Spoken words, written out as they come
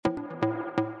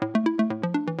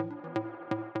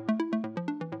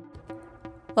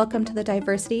Welcome to the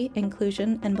Diversity,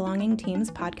 Inclusion, and Belonging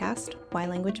Team's podcast, Why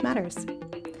Language Matters.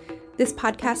 This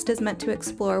podcast is meant to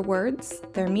explore words,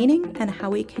 their meaning, and how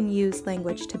we can use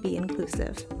language to be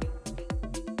inclusive.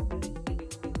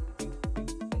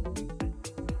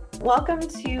 Welcome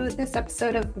to this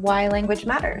episode of Why Language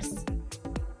Matters.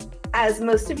 As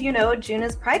most of you know, June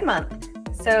is Pride Month.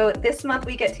 So this month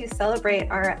we get to celebrate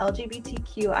our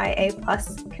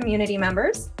LGBTQIA+ community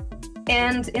members.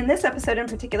 And in this episode in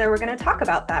particular, we're going to talk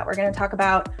about that. We're going to talk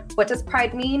about what does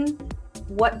Pride mean?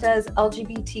 What does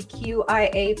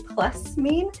LGBTQIA+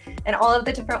 mean? And all of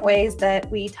the different ways that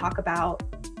we talk about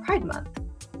Pride Month.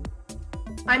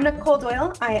 I'm Nicole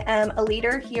Doyle. I am a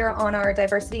leader here on our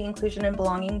Diversity, Inclusion, and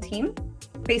Belonging team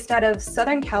based out of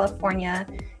Southern California.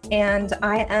 And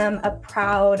I am a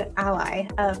proud ally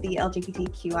of the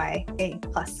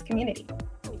LGBTQIA+ community.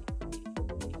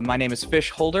 My name is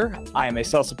Fish Holder. I am a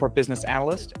self-support business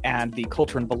analyst and the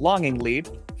culture and belonging lead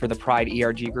for the Pride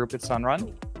ERG group at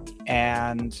Sunrun.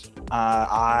 And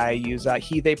I use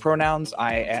he, they pronouns.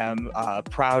 I am a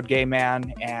proud gay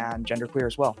man and genderqueer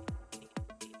as well.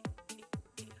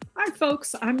 Hi,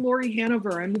 folks. I'm Lori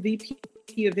Hanover. I'm the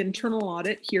VP of Internal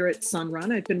Audit here at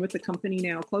Sunrun. I've been with the company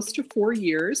now close to 4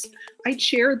 years. I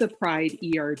chair the Pride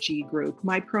ERG group.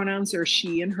 My pronouns are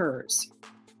she and hers.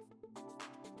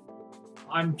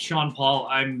 I'm Sean Paul.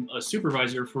 I'm a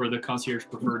supervisor for the Concierge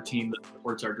Preferred team that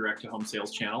supports our direct-to-home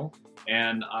sales channel,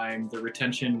 and I'm the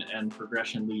retention and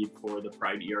progression lead for the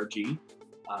Pride ERG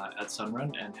at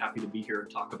Sunrun, and happy to be here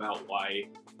and talk about why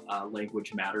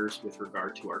language matters with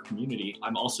regard to our community.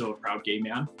 I'm also a proud gay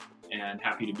man, and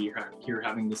happy to be here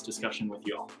having this discussion with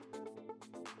you all.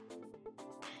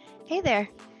 Hey there.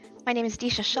 My name is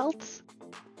Disha Schultz.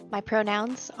 My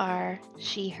pronouns are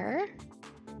she, her.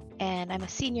 And I'm a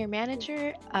senior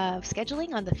manager of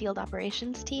scheduling on the field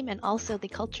operations team and also the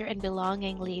culture and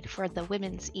belonging lead for the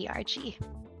women's ERG.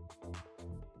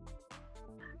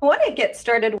 I want to get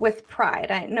started with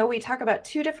Pride. I know we talk about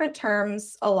two different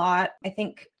terms a lot. I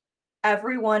think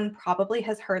everyone probably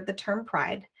has heard the term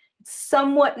Pride,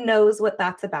 somewhat knows what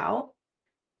that's about.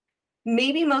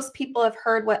 Maybe most people have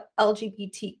heard what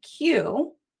LGBTQ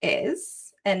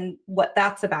is and what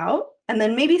that's about. And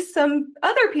then maybe some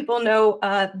other people know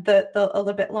the a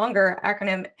little bit longer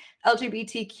acronym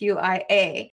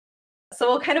LGBTQIA. So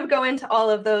we'll kind of go into all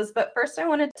of those. But first, I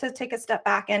wanted to take a step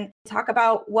back and talk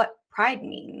about what Pride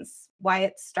means, why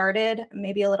it started,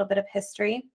 maybe a little bit of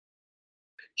history.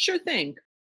 Sure thing.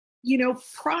 You know,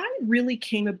 Pride really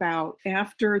came about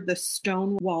after the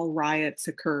Stonewall riots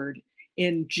occurred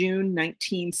in June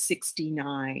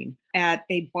 1969 at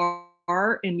a bar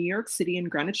in New York City in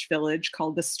Greenwich Village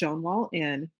called the Stonewall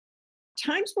Inn.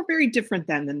 Times were very different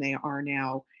then than they are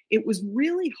now. It was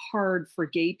really hard for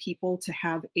gay people to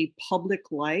have a public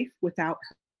life without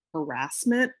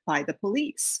harassment by the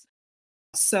police.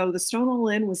 So the Stonewall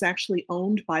Inn was actually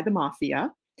owned by the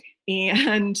mafia.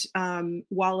 And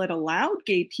while it allowed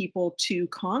gay people to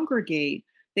congregate,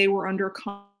 they were under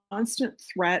constant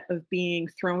threat of being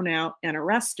thrown out and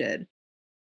arrested.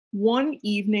 One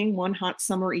hot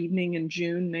summer evening in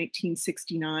June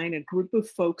 1969, a group of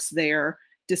folks there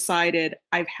decided,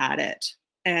 I've had it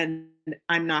and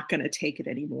I'm not going to take it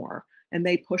anymore. And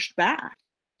they pushed back.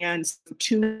 And so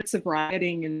 2 minutes of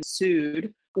rioting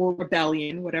ensued, or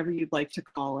rebellion, whatever you'd like to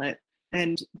call it.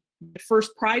 And the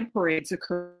first Pride parades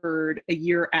occurred a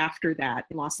year after that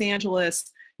in Los Angeles,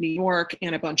 New York,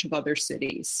 and a bunch of other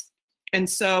cities. And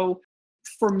so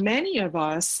for many of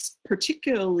us,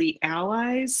 particularly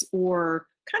allies or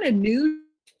kind of new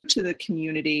to the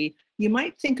community, you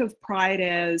might think of Pride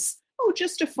as,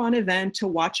 just a fun event to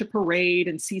watch a parade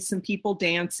and see some people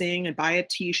dancing and buy a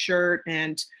t-shirt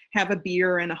and have a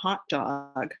beer and a hot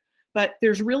dog. But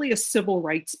there's really a civil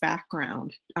rights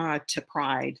background to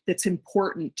Pride that's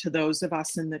important to those of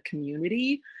us in the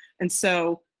community. And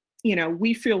so, you know,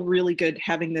 we feel really good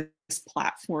having this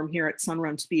platform here at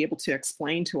Sunrun to be able to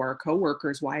explain to our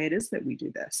coworkers why it is that we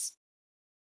do this.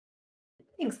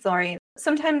 Thanks, Lori.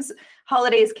 Sometimes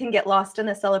holidays can get lost in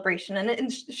the celebration,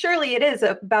 and surely it is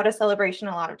about a celebration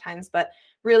a lot of times, but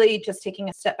really just taking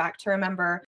a step back to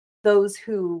remember those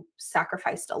who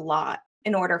sacrificed a lot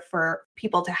in order for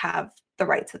people to have the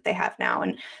rights that they have now.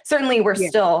 And certainly we're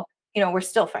still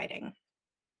fighting.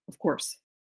 Of course.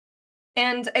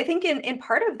 And I think in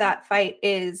part of that fight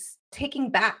is taking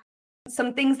back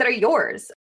some things that are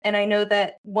yours. And I know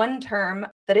that one term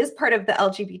that is part of the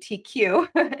LGBTQ,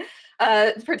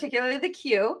 particularly the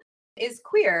Q, is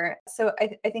queer. So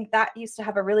I think that used to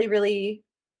have a really, really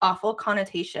awful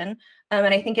connotation.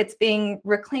 And I think it's being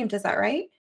reclaimed. Is that right?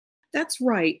 That's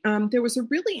right. There was a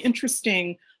really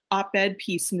interesting op-ed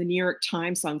piece in the New York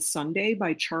Times on Sunday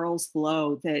by Charles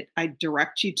Blow that I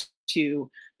direct you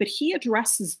to, but he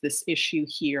addresses this issue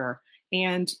here.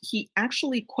 And he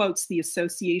actually quotes the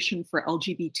Association for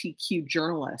LGBTQ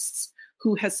Journalists,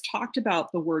 who has talked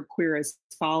about the word queer as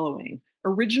following: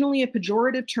 originally a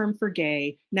pejorative term for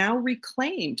gay, now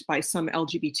reclaimed by some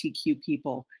LGBTQ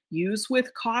people, used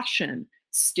with caution,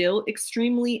 still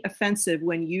extremely offensive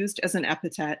when used as an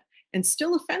epithet, and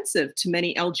still offensive to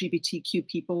many LGBTQ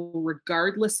people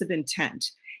regardless of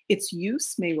intent. Its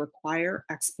use may require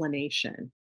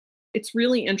explanation. It's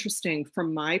really interesting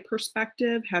from my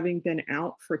perspective, having been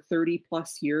out for 30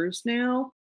 plus years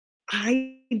now.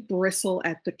 I bristle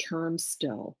at the term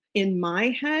still. In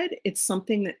my head, it's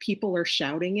something that people are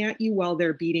shouting at you while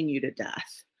they're beating you to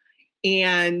death.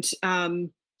 And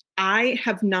I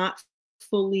have not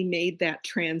fully made that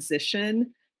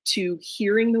transition to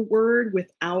hearing the word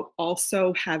without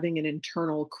also having an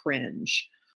internal cringe.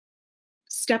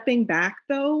 Stepping back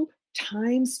though,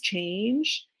 times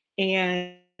change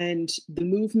and the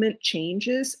movement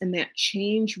changes, and that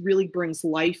change really brings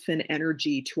life and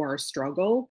energy to our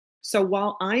struggle. So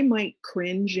while I might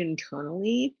cringe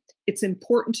internally, it's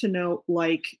important to note,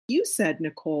 like you said,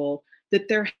 Nicole, that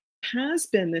there has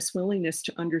been this willingness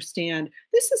to understand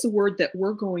this is a word that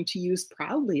we're going to use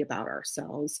proudly about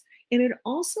ourselves. And it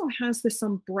also has this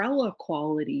umbrella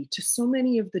quality to so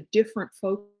many of the different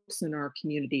folks in our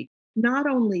community, not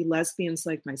only lesbians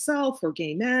like myself or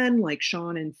gay men like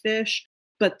Sean and Fish,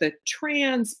 but the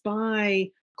trans,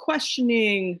 bi,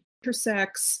 questioning,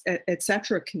 intersex,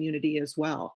 etc. community as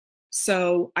well.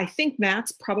 So I think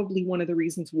that's probably one of the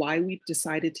reasons why we've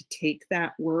decided to take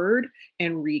that word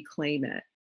and reclaim it.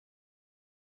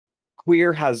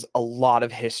 Queer has a lot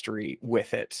of history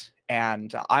with it.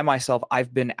 And I myself,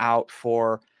 I've been out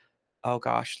for,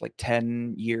 like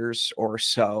 10 years or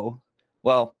so.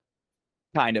 Well,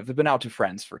 kind of. I've been out to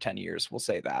friends for 10 years, we'll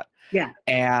say that. Yeah.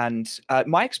 And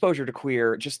my exposure to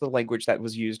queer, just the language that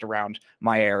was used around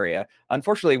my area,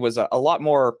 unfortunately was a lot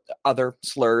more other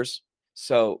slurs.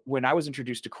 So when I was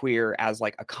introduced to queer as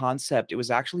like a concept, it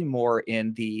was actually more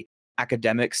in the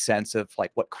academic sense of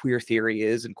like what queer theory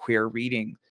is and queer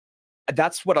reading.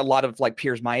 That's what a lot of like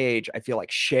peers my age, I feel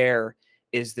like, share,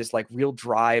 is this like real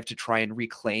drive to try and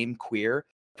reclaim queer,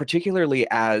 particularly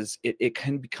as it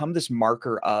can become this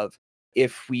marker of,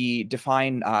 if we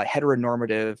define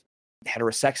heteronormative,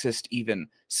 heterosexist even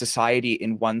society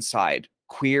in one side,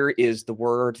 queer is the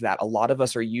word that a lot of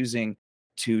us are using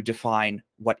to define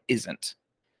what isn't.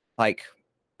 Like,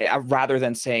 rather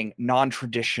than saying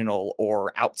non-traditional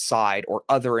or outside or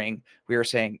othering, we are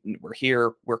saying we're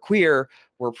here, we're queer,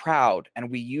 we're proud. And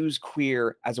we use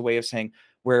queer as a way of saying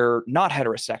we're not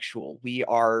heterosexual. We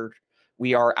are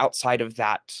outside of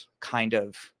that kind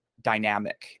of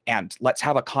dynamic, and let's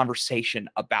have a conversation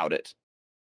about it.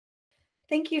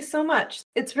 Thank you so much.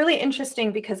 It's really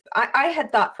interesting because I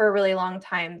had thought for a really long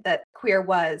time that queer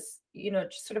was,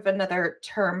 just sort of another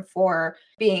term for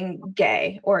being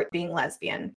gay or being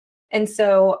lesbian. And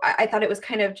so I thought it was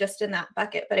kind of just in that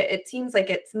bucket, but it seems like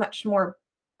it's much more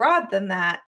broad than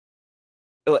that.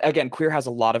 Again, queer has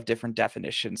a lot of different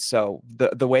definitions. So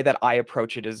the way that I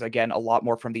approach it is, again, a lot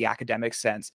more from the academic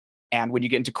sense. And when you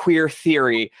get into queer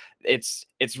theory, it's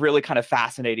really kind of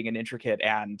fascinating and intricate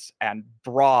and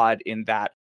broad, in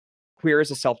that queer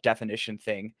is a self-definition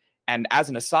thing. And as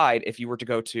an aside, if you were to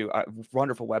go to a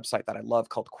wonderful website that I love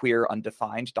called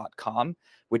queerundefined.com,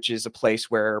 which is a place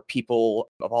where people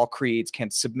of all creeds can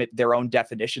submit their own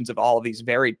definitions of all of these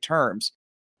varied terms.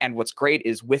 And what's great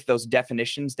is with those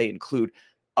definitions, they include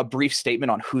a brief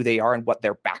statement on who they are and what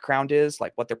their background is,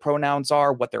 like what their pronouns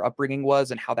are, what their upbringing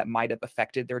was, and how that might have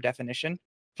affected their definition.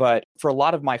 But for a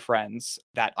lot of my friends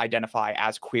that identify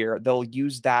as queer, they'll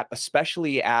use that,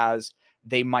 especially as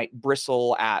they might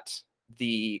bristle at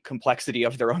the complexity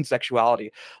of their own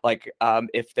sexuality. Like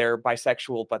if they're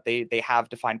bisexual, but they have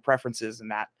defined preferences,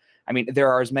 and that, I mean, there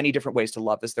are as many different ways to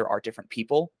love as there are different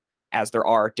people, as there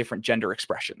are different gender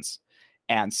expressions.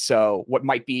 And so what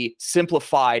might be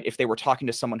simplified if they were talking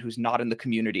to someone who's not in the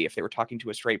community, if they were talking to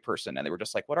a straight person and they were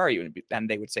just like, what are you? And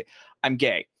they would say, I'm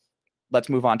gay. Let's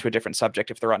move on to a different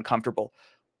subject if they're uncomfortable.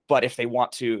 But if they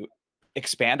want to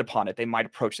expand upon it, they might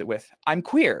approach it with, I'm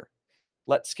queer.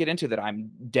 Let's get into that.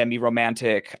 I'm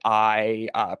demi-romantic. I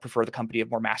prefer the company of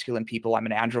more masculine people. I'm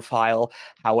an androphile.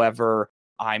 However,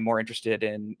 I'm more interested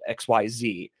in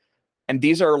XYZ. And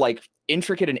these are like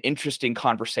intricate and interesting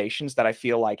conversations that I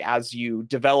feel like as you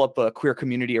develop a queer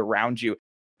community around you,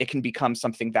 it can become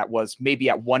something that was maybe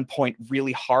at one point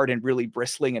really hard and really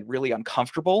bristling and really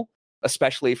uncomfortable.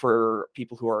 especially for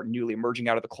people who are newly emerging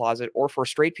out of the closet, or for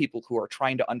straight people who are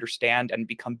trying to understand and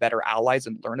become better allies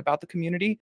and learn about the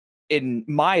community. In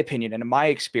my opinion and in my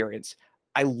experience,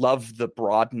 I love the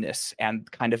broadness and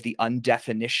kind of the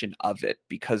undefinition of it,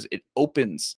 because it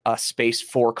opens a space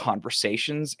for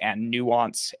conversations and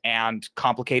nuance and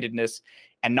complicatedness,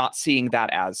 and not seeing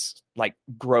that as like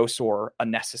gross or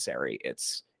unnecessary.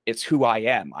 It's who I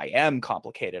am. I am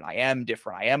complicated. I am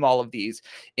different. I am all of these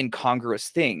incongruous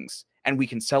things, and we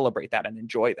can celebrate that and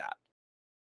enjoy that.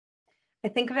 I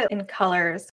think of it in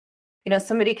colors.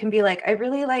 Somebody can be like, I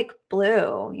really like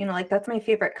blue, like that's my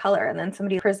favorite color. And then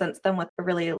somebody presents them with a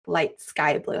really light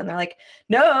sky blue. And they're like,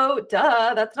 no,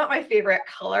 duh, that's not my favorite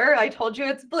color. I told you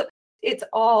it's blue. It's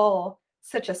all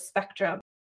such a spectrum.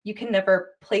 You can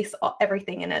never place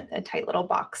everything in a tight little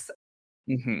box.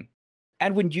 Mm-hmm.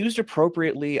 And when used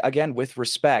appropriately, again, with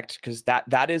respect, because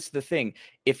that is the thing.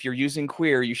 If you're using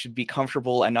queer, you should be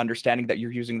comfortable and understanding that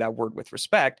you're using that word with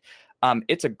respect.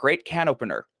 It's a great can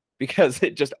opener, because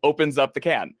it just opens up the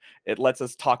can. It lets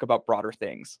us talk about broader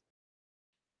things.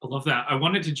 I love that. I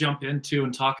wanted to jump into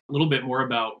and talk a little bit more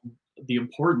about the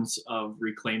importance of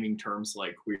reclaiming terms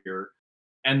like queer,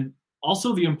 and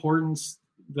also the importance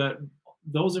that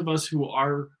those of us who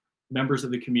are members of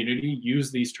the community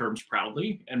use these terms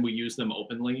proudly and we use them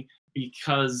openly,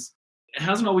 because it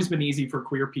hasn't always been easy for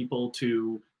queer people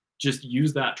to just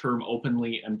use that term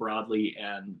openly and broadly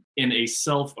and in a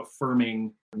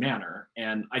self-affirming manner.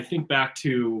 And I think back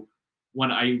to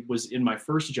when I was in my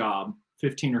first job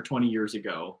 15 or 20 years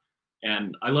ago,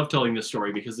 and I love telling this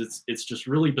story because it's just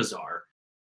really bizarre.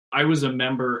 I was a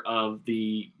member of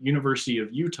the University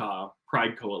of Utah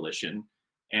Pride Coalition,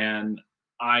 and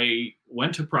I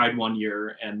went to Pride one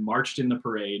year and marched in the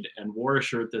parade and wore a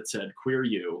shirt that said "Queer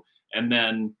You," and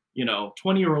then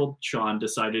 20-year-old Sean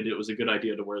decided it was a good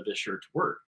idea to wear this shirt to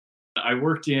work. I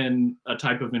worked in a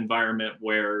type of environment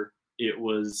where it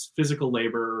was physical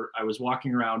labor. I was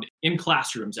walking around in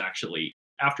classrooms, actually.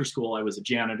 After school, I was a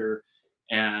janitor,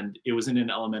 and it was in an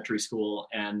elementary school.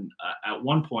 And at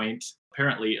one point,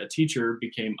 apparently a teacher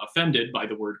became offended by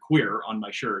the word queer on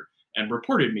my shirt and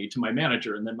reported me to my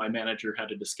manager. And then my manager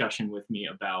had a discussion with me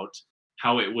about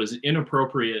how it was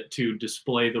inappropriate to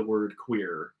display the word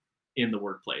queer in the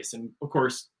workplace. And of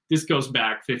course, this goes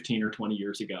back 15 or 20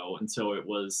 years ago. And so it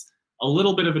was a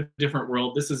little bit of a different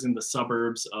world. This is in the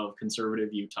suburbs of conservative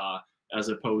Utah, as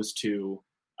opposed to,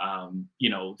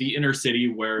 the inner city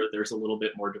where there's a little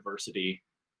bit more diversity.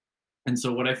 And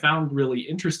so what I found really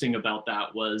interesting about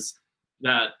that was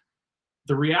that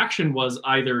the reaction was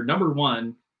either, number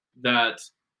one, that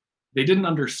they didn't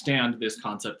understand this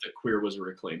concept that queer was a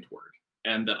reclaimed word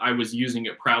and that I was using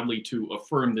it proudly to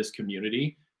affirm this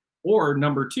community. Or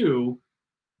number two,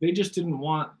 they just didn't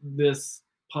want this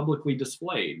publicly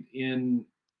displayed in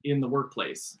the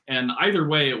workplace. And either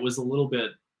way, it was a little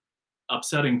bit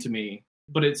upsetting to me,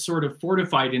 but it sort of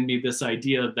fortified in me this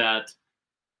idea that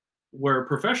where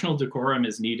professional decorum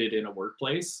is needed in a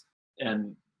workplace,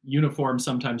 and uniforms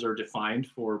sometimes are defined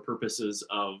for purposes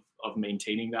of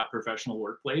maintaining that professional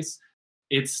workplace,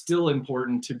 it's still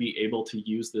important to be able to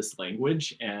use this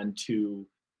language and to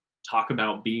talk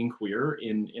about being queer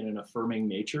in an affirming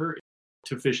nature.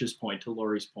 To Fish's point, to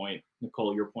Lori's point,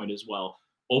 Nicole, your point as well,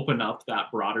 open up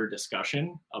that broader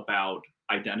discussion about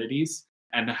identities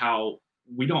and how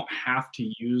we don't have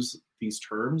to use these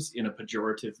terms in a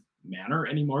pejorative manner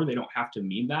anymore. They don't have to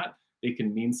mean that. They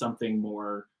can mean something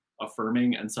more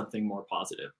affirming and something more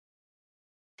positive.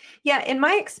 Yeah, in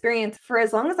my experience, for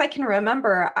as long as I can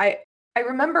remember, I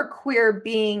remember queer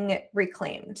being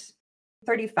reclaimed.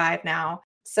 35 now.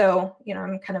 So,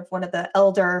 I'm kind of one of the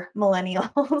elder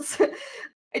millennials.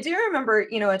 I do remember,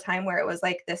 a time where it was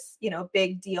like this,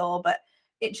 big deal, but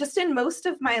it just in most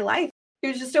of my life, it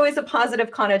was just always a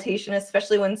positive connotation,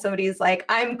 especially when somebody's like,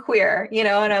 I'm queer,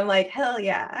 and I'm like, hell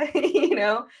yeah,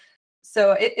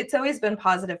 So it's always been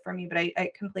positive for me, but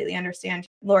I completely understand.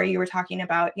 Lori, you were talking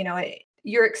about,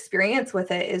 your experience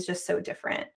with it is just so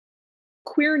different.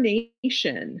 Queer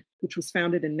Nation, which was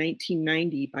founded in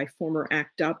 1990 by former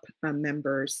ACT UP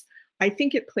members, I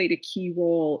think it played a key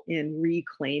role in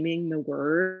reclaiming the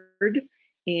word.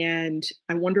 And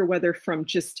I wonder whether from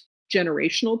just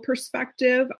generational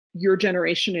perspective, your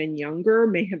generation and younger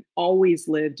may have always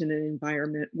lived in an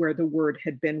environment where the word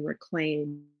had been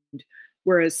reclaimed.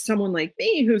 Whereas someone like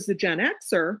me, who's a Gen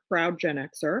Xer, proud Gen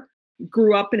Xer,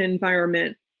 grew up in an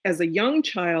environment as a young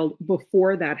child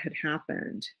before that had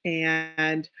happened.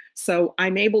 And so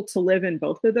I'm able to live in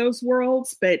both of those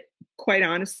worlds, but quite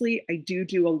honestly, I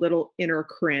do a little inner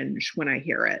cringe when I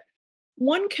hear it.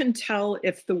 One can tell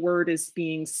if the word is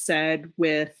being said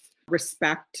with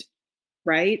respect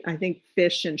right? I think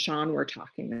Fish and Sean were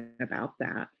talking about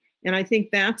that. And I think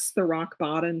that's the rock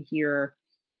bottom here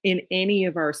in any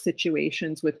of our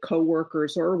situations with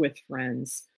coworkers or with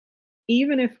friends.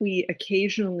 Even if we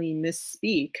occasionally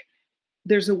misspeak,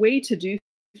 there's a way to do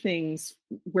things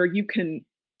where you can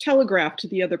telegraph to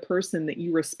the other person that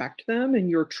you respect them and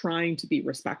you're trying to be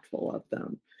respectful of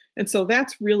them. And so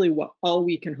that's really what all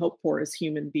we can hope for as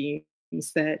human beings,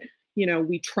 that, you know,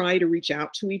 we try to reach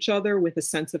out to each other with a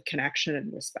sense of connection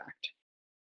and respect.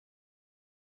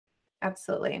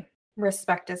 Absolutely.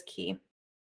 Respect is key.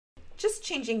 Just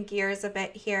changing gears a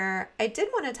bit here, I did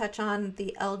want to touch on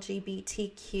the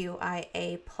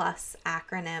LGBTQIA+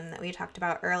 acronym that we talked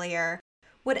about earlier.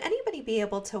 Would anybody be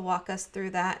able to walk us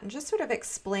through that and just sort of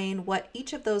explain what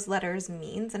each of those letters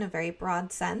means in a very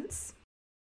broad sense?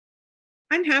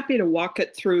 I'm happy to walk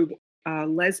it through.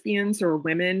 Lesbians are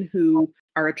women who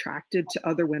are attracted to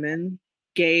other women.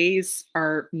 Gays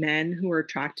are men who are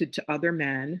attracted to other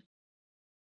men.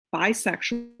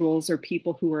 Bisexuals are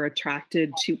people who are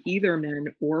attracted to either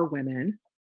men or women.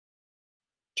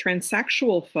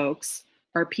 Transsexual folks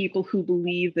are people who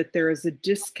believe that there is a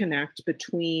disconnect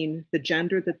between the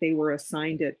gender that they were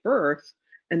assigned at birth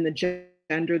and the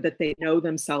gender that they know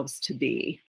themselves to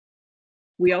be.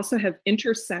 We also have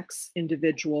intersex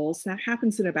individuals. That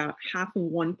happens in about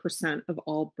 0.5% of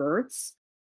all births,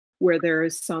 where there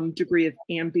is some degree of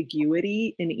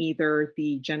ambiguity in either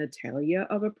the genitalia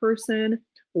of a person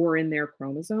or in their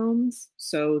chromosomes.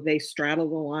 So they straddle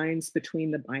the lines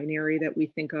between the binary that we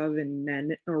think of in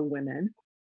men or women.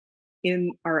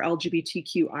 In our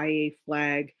LGBTQIA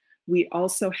flag, we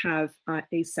also have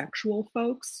asexual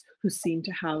folks who seem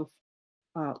to have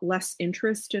less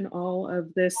interest in all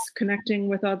of this connecting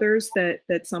with others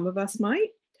that some of us might.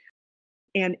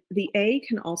 And the A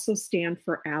can also stand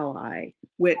for ally,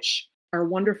 which are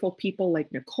wonderful people like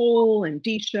Nicole and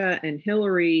Disha and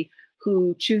Hillary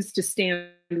who choose to stand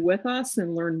with us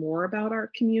and learn more about our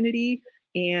community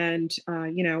and,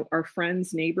 you know, our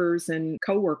friends, neighbors, and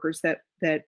coworkers that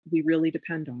we really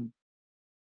depend on.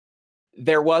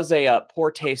 There was a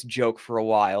poor taste joke for a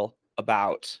while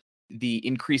about the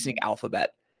increasing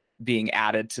alphabet being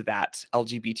added to that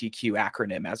LGBTQ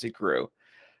acronym as it grew.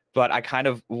 But I kind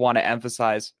of want to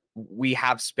emphasize we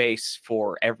have space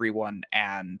for everyone,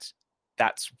 and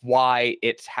that's why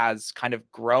it has kind of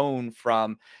grown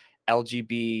from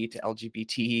LGB to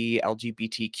LGBT,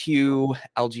 LGBTQ,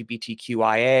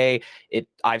 LGBTQIA.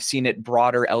 I've seen it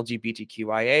broader,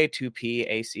 LGBTQIA, 2P,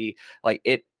 AC. Like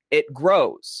it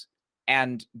grows,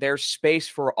 and there's space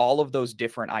for all of those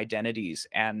different identities,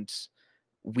 and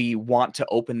we want to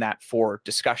open that for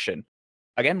discussion.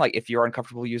 Again, like if you're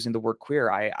uncomfortable using the word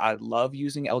queer, I love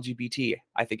using LGBT.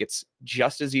 I think it's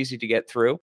just as easy to get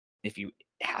through. If you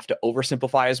have to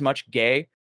oversimplify as much, gay,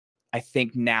 I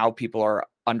think now people are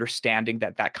understanding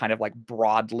that kind of like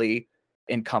broadly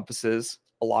encompasses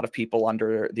a lot of people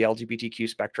under the LGBTQ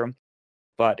spectrum.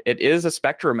 But it is a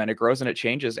spectrum, and it grows and it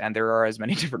changes, and there are as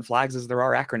many different flags as there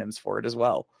are acronyms for it as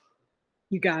well.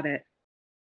 You got it.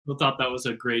 I thought that was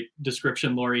a great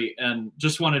description, Lori, and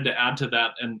just wanted to add to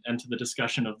that and to the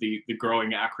discussion of the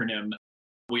growing acronym.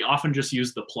 We often just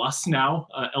use the plus now,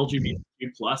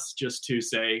 LGBTQ plus, just to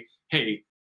say, hey,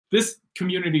 this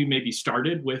community maybe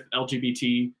started with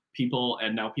LGBT people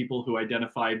and now people who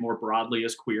identify more broadly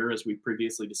as queer, as we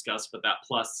previously discussed, but that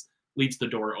plus leaves the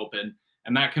door open.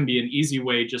 And that can be an easy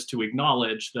way just to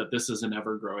acknowledge that this is an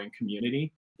ever-growing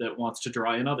community that wants to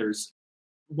draw in others.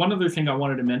 One other thing I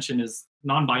wanted to mention is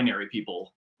non-binary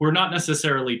people who are not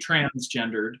necessarily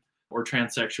transgendered or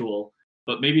transsexual,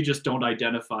 but maybe just don't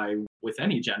identify with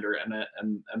any gender, and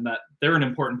that they're an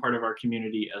important part of our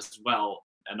community as well.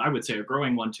 And I would say a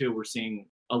growing one too. We're seeing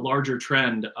a larger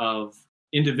trend of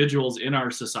individuals in our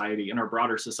society, in our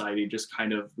broader society, just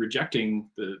kind of rejecting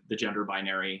the gender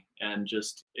binary and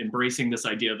just embracing this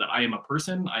idea that I am a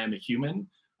person, I am a human,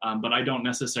 but I don't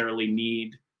necessarily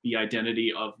need the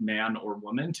identity of man or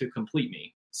woman to complete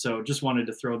me. So just wanted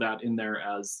to throw that in there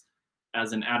as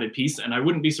an added piece. And I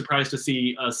wouldn't be surprised to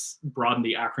see us broaden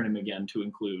the acronym again to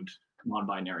include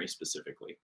non-binary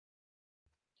specifically.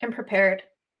 I'm prepared.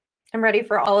 I'm ready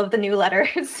for all of the new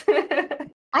letters.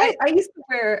 I used to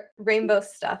wear rainbow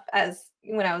stuff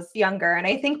when I was younger. And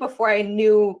I think before I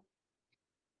knew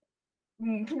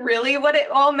really what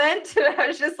it all meant, I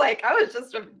was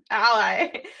just an ally.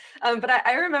 But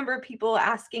I remember people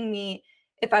asking me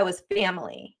if I was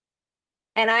family.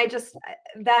 And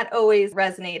that always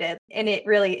resonated. And it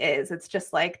really is. It's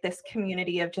just like this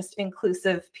community of just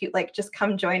inclusive people, like just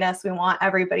come join us. We want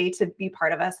everybody to be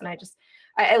part of us. And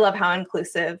I love how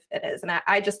inclusive it is. And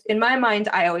I just, in my mind,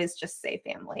 I always just say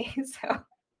family. So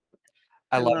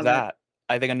I love that.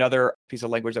 I think another piece of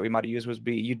language that we might have used was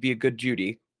you'd be a good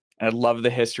Judy. And I love the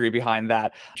history behind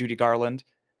that. Judy Garland,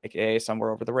 aka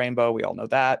Somewhere Over the Rainbow, we all know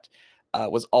that,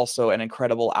 was also an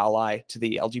incredible ally to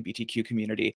the LGBTQ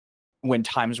community when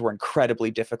times were incredibly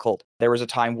difficult. There was a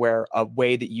time where a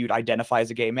way that you'd identify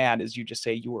as a gay man is you just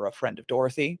say you were a friend of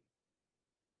Dorothy,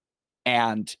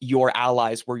 and your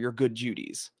allies were your good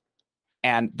Judys.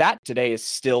 And that today is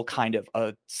still kind of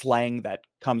a slang that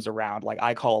comes around. Like,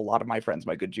 I call a lot of my friends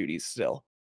my good Judys still.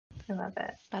 I love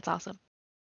it. That's awesome.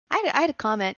 I had a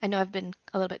comment. I know I've been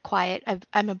a little bit quiet.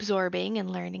 I'm absorbing and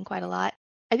learning quite a lot.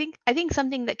 I think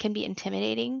something that can be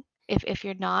intimidating if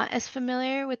you're not as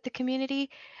familiar with the community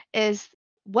is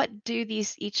what do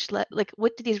these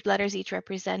what do these letters each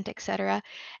represent, etc.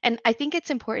 And I think it's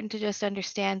important to just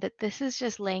understand that this is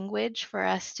just language for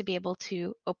us to be able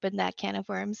to open that can of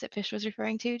worms that Fish was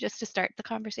referring to, just to start the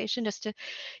conversation, just to,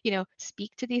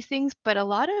 speak to these things. But a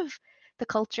lot of the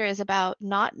culture is about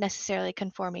not necessarily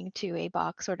conforming to a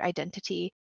box or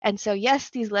identity. And so, yes,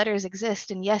 these letters exist,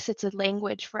 and yes, it's a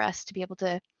language for us to be able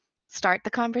to start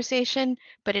the conversation,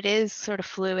 but it is sort of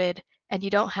fluid, and you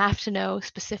don't have to know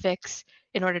specifics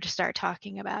in order to start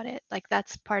talking about it. Like,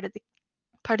 that's part of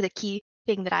the key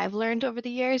thing that I've learned over the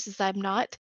years is I'm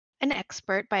not an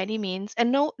expert by any means,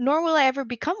 and nor will I ever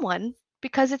become one,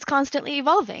 because it's constantly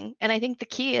evolving. And I think the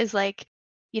key is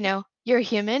you're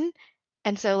human.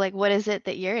 And so, what is it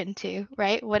that you're into,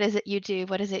 right? What is it you do?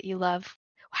 What is it you love?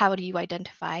 How do you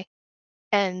identify?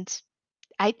 And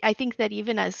I think that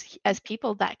even as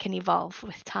people, that can evolve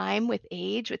with time, with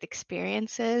age, with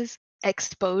experiences,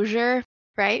 exposure,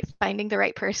 right? Finding the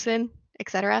right person,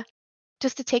 etc.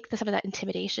 Just to take some of that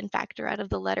intimidation factor out of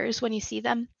the letters when you see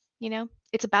them,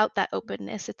 it's about that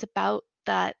openness. It's about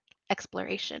that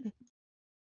exploration.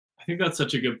 I think that's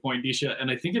such a good point, Disha.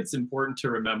 And I think it's important to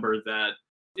remember that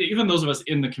even those of us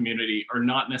in the community are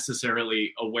not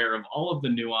necessarily aware of all of the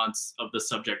nuance of the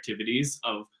subjectivities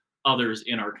of others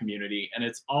in our community. And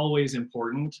it's always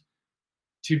important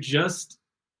to just,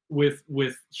 with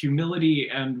humility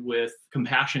and with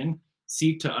compassion,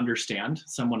 seek to understand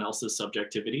someone else's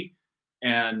subjectivity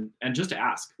and just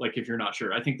ask, if you're not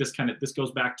sure. I think this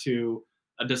goes back to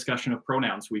a discussion of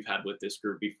pronouns we've had with this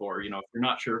group before. If you're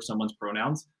not sure of someone's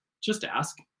pronouns, just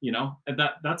ask, and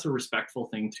that's a respectful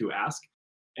thing to ask.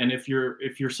 And if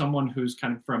you're someone who's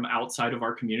kind of from outside of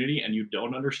our community and you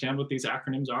don't understand what these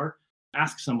acronyms are,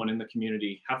 ask someone in the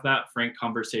community, have that frank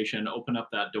conversation, open up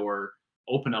that door,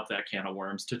 open up that can of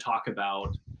worms to talk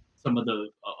about some of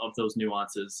those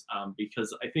nuances,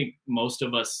 because I think most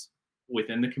of us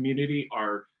within the community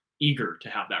are eager to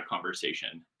have that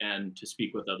conversation and to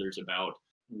speak with others about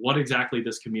what exactly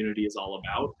this community is all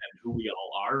about and who we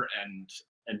all are, and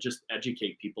just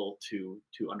educate people to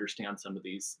understand some of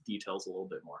these details a little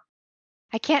bit more.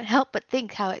 I can't help but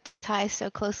think how it ties so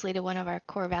closely to one of our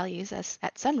core values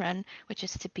at Sunrun, which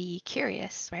is to be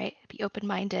curious, right? Be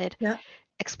open-minded, Yeah.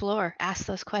 Explore, ask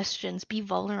those questions, be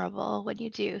vulnerable when you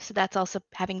do. So that's also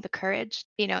having the courage,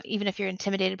 even if you're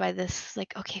intimidated by this,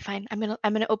 okay, fine, I'm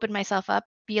gonna open myself up,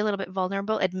 be a little bit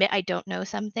vulnerable, admit I don't know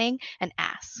something, and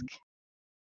ask.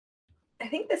 I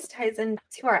think this ties into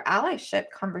our allyship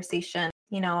conversation.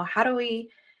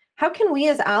 How can we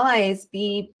as allies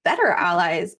be better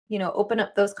allies, open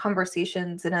up those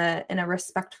conversations in a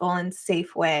respectful and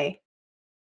safe way?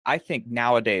 I think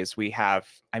nowadays we have,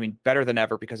 better than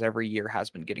ever, because every year has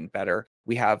been getting better.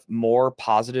 We have more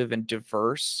positive and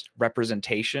diverse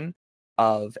representation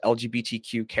of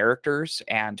LGBTQ characters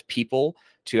and people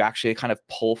to actually kind of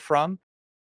pull from.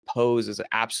 Pose is an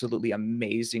absolutely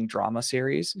amazing drama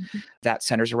series that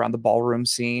centers around the ballroom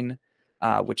scene,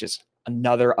 which is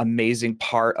another amazing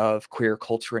part of queer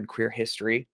culture and queer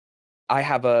history. I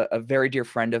have a very dear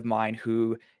friend of mine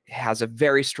who has a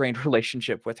very strained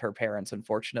relationship with her parents,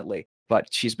 unfortunately, but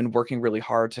she's been working really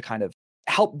hard to kind of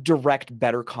help direct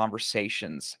better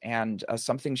conversations. And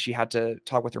something she had to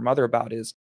talk with her mother about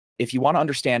is, if you want to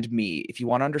understand me, if you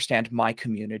want to understand my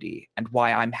community and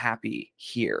why I'm happy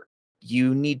here,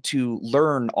 you need to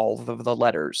learn all of the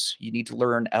letters. You need to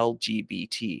learn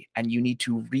LGBT, and you need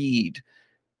to read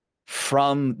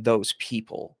from those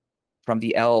people, from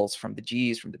the L's, from the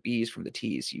G's, from the B's, from the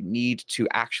T's. You need to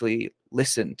actually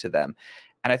listen to them.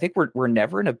 And I think we're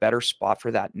never in a better spot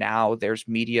for that now. There's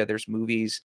media, there's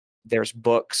movies, there's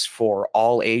books for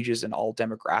all ages and all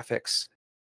demographics.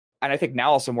 And I think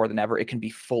now also more than ever, it can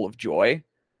be full of joy,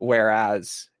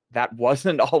 whereas that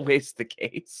wasn't always the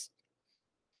case.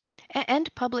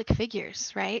 And public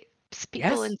figures, right?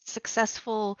 People Yes. in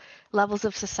successful levels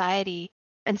of society,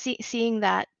 and seeing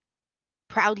that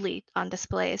proudly on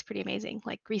display is pretty amazing.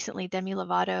 Like recently, Demi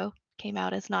Lovato came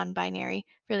out as non-binary.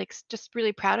 Really, just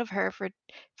really proud of her for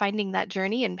finding that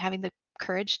journey and having the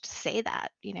courage to say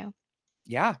that, you know.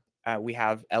 Yeah. We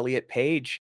have Elliot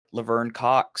Page, Laverne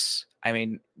Cox. I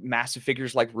mean, massive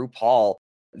figures like RuPaul.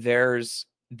 There's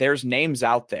names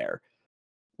out there.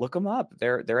 Look them up.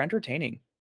 They're entertaining.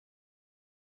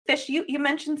 Fish, you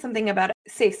mentioned something about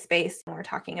safe space when we're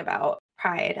talking about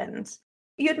pride, and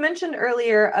you had mentioned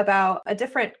earlier about a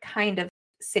different kind of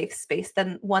safe space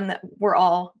than one that we're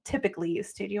all typically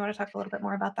used to. Do you want to talk a little bit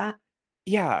more about that?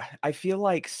 Yeah, I feel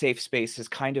like safe space has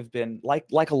kind of been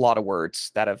like a lot of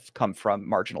words that have come from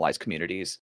marginalized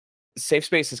communities. Safe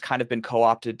space has kind of been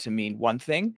co-opted to mean one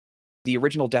thing. The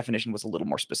original definition was a little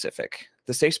more specific.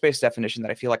 The safe space definition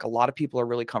that I feel like a lot of people are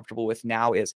really comfortable with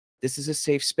now is this is a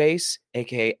safe space,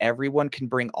 aka everyone can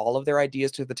bring all of their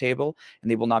ideas to the table and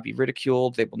they will not be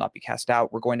ridiculed, they will not be cast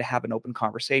out. We're going to have an open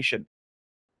conversation.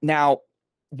 Now,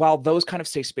 while those kind of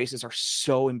safe spaces are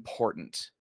so important,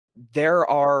 there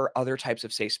are other types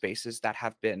of safe spaces that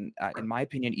have been, in my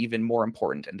opinion, even more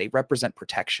important, and they represent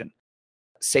protection.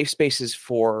 Safe spaces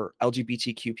for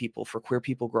LGBTQ people, for queer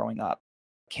people growing up,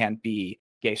 can be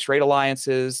gay straight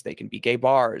alliances, they can be gay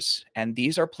bars, and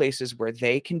these are places where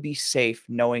they can be safe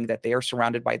knowing that they are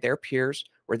surrounded by their peers,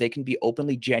 where they can be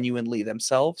openly, genuinely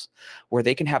themselves, where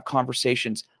they can have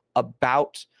conversations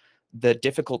about the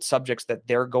difficult subjects that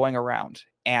they're going around,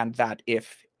 and that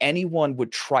if anyone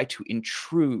would try to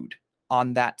intrude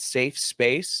on that safe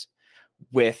space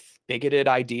with bigoted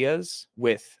ideas,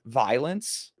 with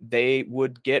violence, they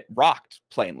would get rocked,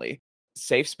 plainly.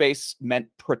 Safe space meant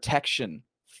protection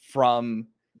from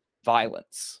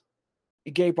violence.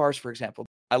 Gay bars, for example.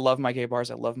 I love my gay bars.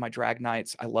 I love my drag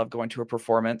nights. I love going to a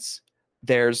performance.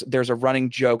 There's a running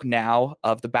joke now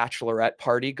of the bachelorette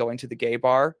party going to the gay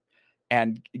bar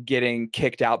and getting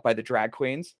kicked out by the drag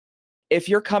queens. If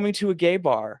you're coming to a gay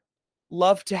bar,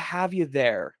 love to have you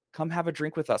there. Come have a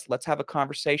drink with us. Let's have a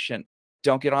conversation.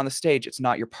 Don't get on the stage. It's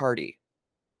not your party.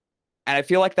 And I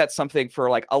feel like that's something for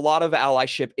like a lot of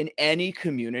allyship in any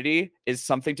community is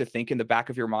something to think in the back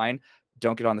of your mind.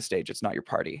 Don't get on the stage. It's not your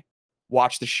party.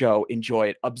 Watch the show, enjoy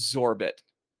it, absorb it.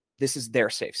 This is their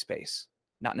safe space,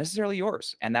 not necessarily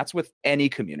yours. And that's with any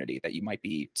community that you might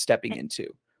be stepping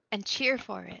into. And cheer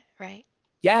for it, right?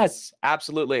 Yes,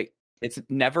 absolutely. It's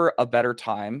never a better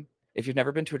time. If you've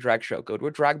never been to a drag show, go to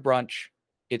a drag brunch.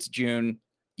 It's June.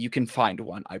 You can find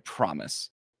one, I promise.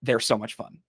 They're so much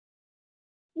fun.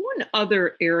 One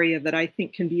other area that I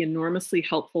think can be enormously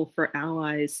helpful for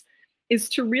allies is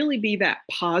to really be that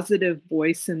positive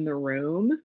voice in the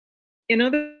room. In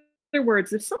other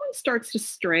words, if someone starts to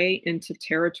stray into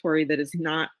territory that is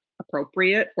not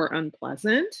appropriate or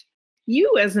unpleasant,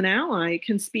 you as an ally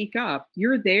can speak up.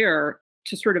 You're there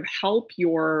to sort of help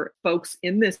your folks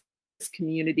in this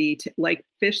community to, like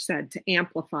Fish said, to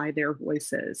amplify their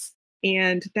voices.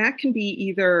 And that can be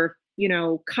either,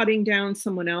 cutting down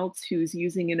someone else who's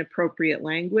using inappropriate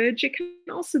language. It can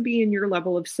also be in your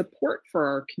level of support for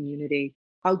our community.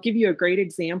 I'll give you a great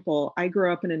example. I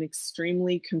grew up in an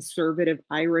extremely conservative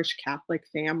Irish Catholic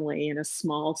family in a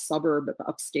small suburb of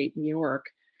upstate New York.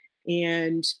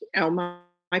 And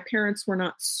my parents were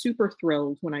not super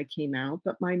thrilled when I came out,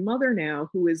 but my mother now,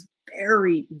 who is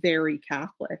very, very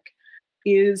Catholic,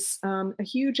 is a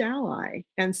huge ally.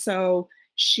 And so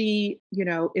she,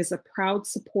 is a proud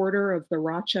supporter of the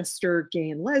Rochester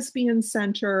Gay and Lesbian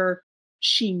Center.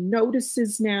 She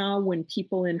notices now when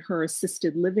people in her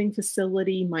assisted living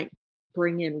facility might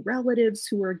bring in relatives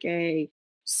who are gay.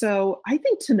 So I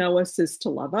think to know us is to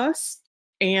love us.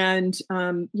 And,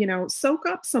 soak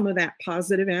up some of that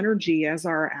positive energy as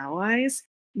our allies.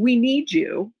 We need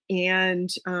you, and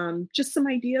just some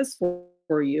ideas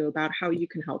for you about how you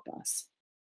can help us.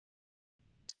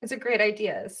 It's a great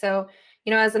idea. So,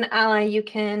 as an ally, you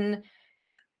can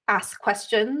ask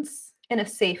questions in a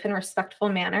safe and respectful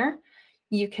manner.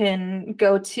 You can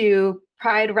go to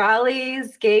pride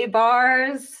rallies, gay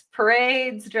bars,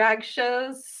 parades, drag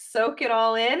shows, soak it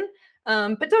all in,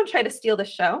 but don't try to steal the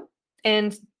show.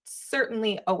 And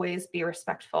certainly always be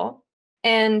respectful.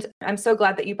 And I'm so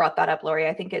glad that you brought that up, Lori.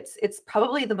 I think it's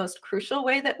probably the most crucial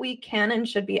way that we can and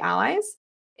should be allies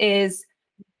is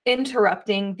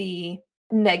interrupting the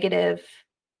negative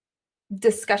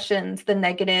discussions, the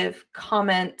negative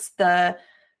comments, the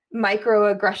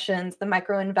microaggressions, the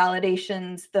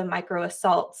micro-invalidations, the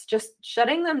micro-assaults, just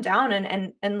shutting them down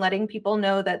and letting people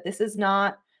know that this is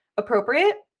not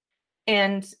appropriate.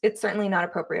 And it's certainly not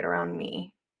appropriate around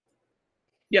me.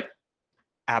 Yep.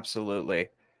 Absolutely.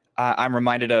 I'm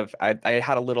reminded of, I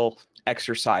had a little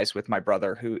exercise with my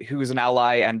brother who is an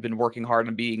ally and been working hard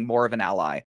on being more of an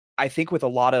ally. I think with a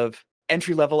lot of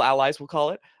entry-level allies, we'll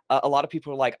call it, a lot of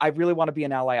people are like, I really want to be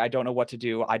an ally. I don't know what to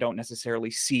do. I don't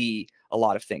necessarily see a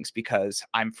lot of things because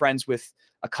I'm friends with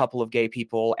a couple of gay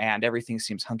people and everything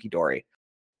seems hunky-dory.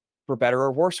 For better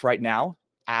or worse right now,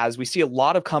 as we see a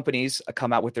lot of companies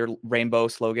come out with their rainbow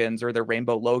slogans or their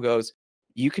rainbow logos,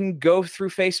 you can go through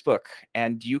Facebook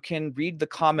and you can read the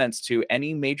comments to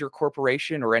any major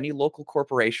corporation or any local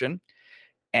corporation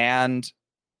and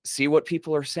see what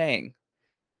people are saying.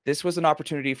 This was an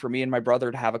opportunity for me and my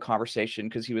brother to have a conversation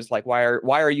because he was like, why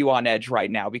are you on edge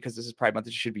right now? Because this is Pride Month.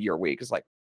 It should be your week. It's like,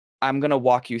 I'm going to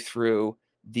walk you through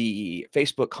the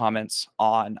Facebook comments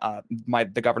on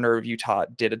the governor of Utah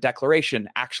did a declaration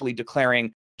actually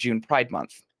declaring June Pride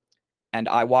Month. And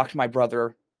I walked my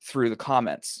brother through the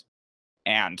comments.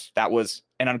 And that was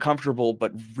an uncomfortable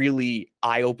but really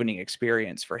eye-opening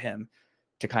experience for him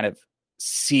to kind of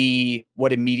see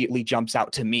what immediately jumps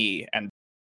out to me. And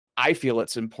I feel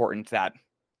it's important that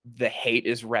the hate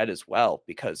is read as well,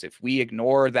 because if we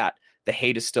ignore that the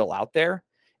hate is still out there,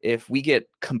 if we get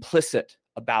complicit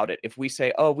about it, if we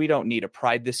say, oh, we don't need a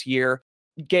pride this year,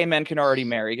 gay men can already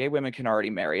marry, gay women can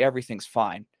already marry, everything's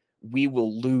fine, we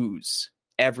will lose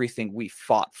everything we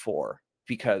fought for,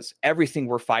 because everything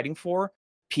we're fighting for,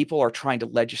 people are trying to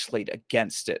legislate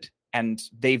against it. And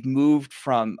they've moved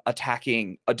from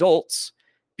attacking adults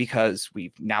because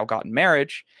we've now gotten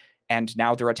marriage, and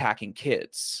now they're attacking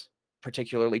kids,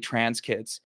 particularly trans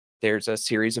kids. There's a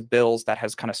series of bills that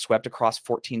has kind of swept across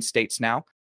 14 states now.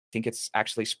 I think it's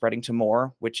actually spreading to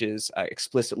more, which is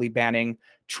explicitly banning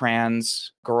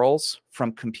trans girls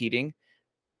from competing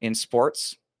in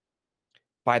sports.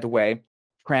 By the way,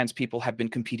 trans people have been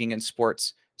competing in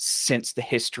sports since the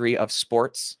history of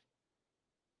sports.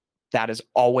 That has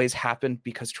always happened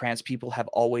because trans people have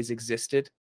always existed.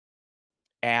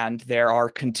 And there are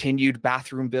continued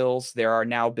bathroom bills. There are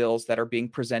now bills that are being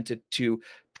presented to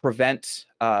prevent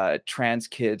trans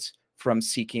kids from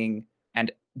seeking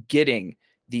and getting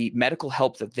the medical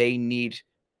help that they need,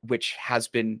 which has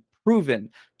been proven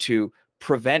to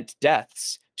prevent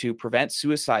deaths, to prevent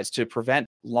suicides, to prevent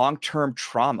long-term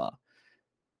trauma.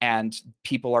 And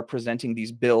people are presenting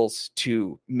these bills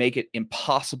to make it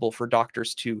impossible for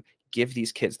doctors to give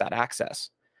these kids that access.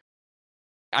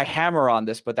 I hammer on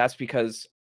this, but that's because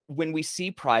when we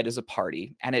see Pride as a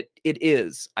party, and it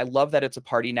is, I love that it's a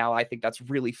party now. I think that's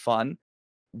really fun.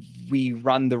 We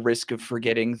run the risk of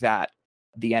forgetting that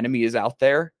the enemy is out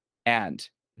there and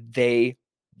they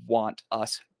want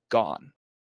us gone.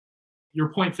 Your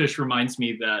point, Fish, reminds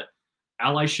me that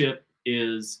allyship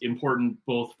is important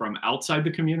both from outside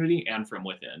the community and from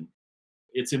within.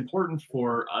 It's important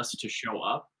for us to show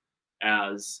up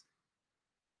as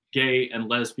gay and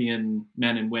lesbian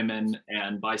men and women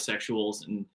and bisexuals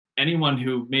and anyone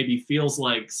who maybe feels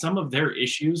like some of their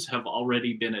issues have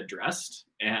already been addressed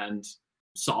and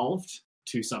solved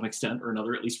to some extent or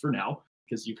another, at least for now,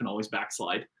 because you can always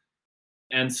backslide,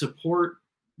 and support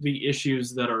the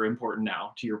issues that are important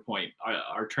now. To your point,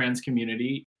 our trans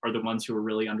community are the ones who are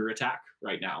really under attack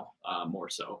right now, more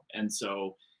so. And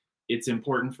so it's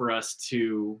important for us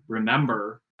to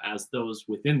remember, as those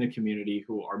within the community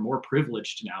who are more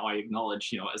privileged now, I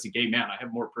acknowledge, as a gay man, I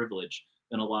have more privilege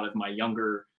than a lot of my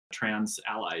younger trans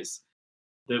allies,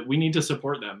 that we need to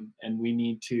support them and we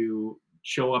need to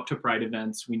show up to Pride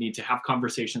events. We need to have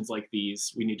conversations like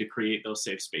these. We need to create those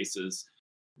safe spaces.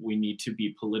 We need to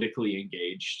be politically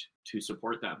engaged to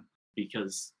support them,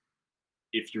 because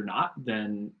if you're not,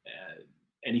 then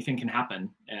anything can happen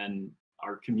and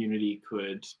our community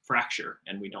could fracture,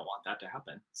 and we don't want that to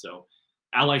happen. So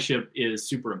allyship is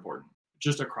super important,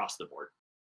 just across the board.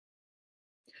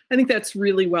 I think that's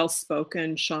really well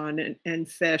spoken, Sean and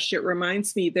Fish. It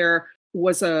reminds me, there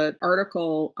was an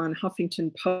article on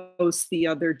Huffington Post the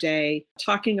other day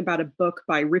talking about a book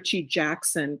by Richie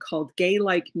Jackson called Gay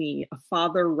Like Me, A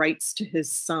Father Writes to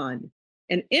His Son.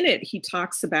 And in it, he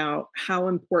talks about how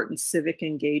important civic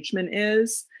engagement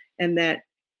is, and that,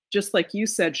 just like you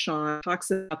said, Sean,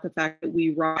 talks about the fact that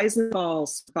we rise and fall,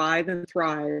 survive and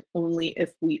thrive only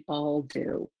if we all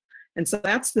do. And so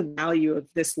that's the value of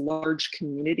this large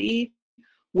community,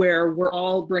 where we're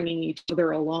all bringing each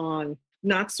other along,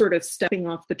 not sort of stepping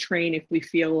off the train if we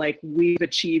feel like we've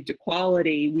achieved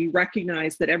equality. We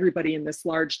recognize that everybody in this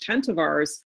large tent of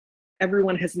ours,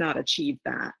 everyone has not achieved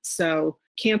that. So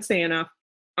can't say enough,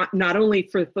 not only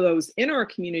for those in our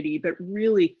community, but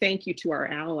really thank you to our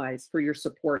allies for your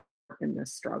support in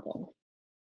this struggle.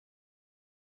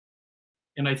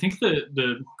 And I think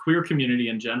the queer community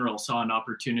in general saw an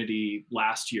opportunity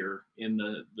last year in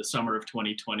the summer of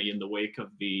 2020 in the wake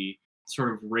of the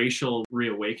sort of racial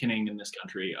reawakening in this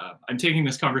country. I'm taking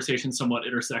this conversation somewhat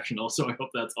intersectional, so I hope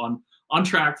that's on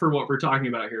track for what we're talking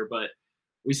about here. But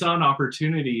we saw an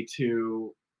opportunity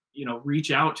to,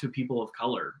 reach out to people of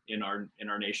color in our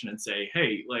nation and say,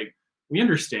 hey, like, we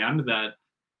understand that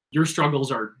your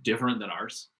struggles are different than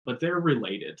ours, but they're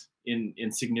related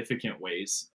in significant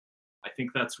ways. I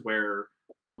think that's where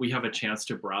we have a chance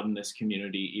to broaden this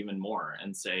community even more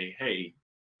and say, hey,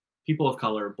 people of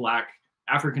color, Black,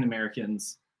 African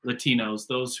Americans, Latinos,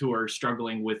 those who are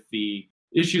struggling with the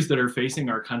issues that are facing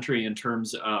our country in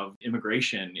terms of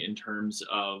immigration, in terms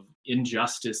of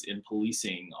injustice in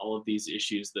policing, all of these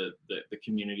issues that the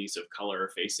communities of color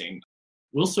are facing.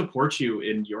 We'll support you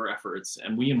in your efforts,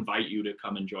 and we invite you to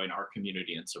come and join our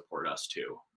community and support us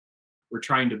too. We're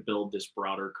trying to build this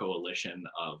broader coalition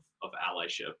of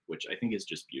allyship, which I think is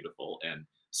just beautiful and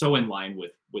so in line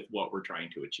with what we're trying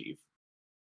to achieve.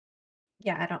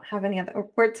 Yeah, I don't have any other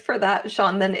words for that,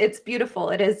 Sean. Then it's beautiful.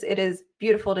 It is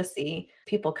beautiful to see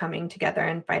people coming together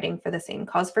and fighting for the same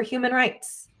cause for human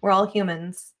rights. We're all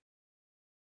humans.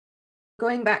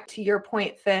 Going back to your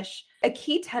point, Fish, a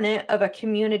key tenet of a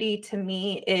community to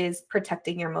me is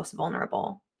protecting your most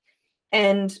vulnerable.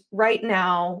 And right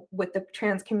now, with the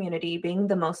trans community being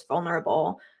the most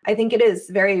vulnerable, I think it is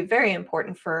very, very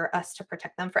important for us to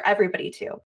protect them, for everybody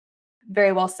to.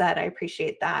 Very well said. I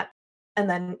appreciate that. And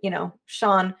then,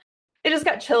 Sean, it just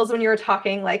got chills when you were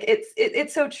talking. Like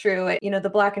it's so true. The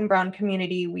Black and brown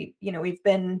community, we've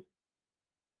been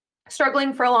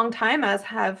struggling for a long time, as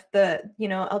have the,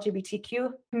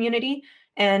 LGBTQ community.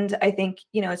 And I think,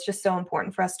 it's just so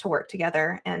important for us to work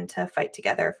together and to fight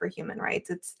together for human rights.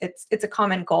 It's a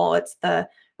common goal. It's the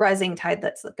rising tide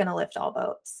that's going to lift all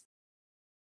boats.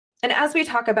 And as we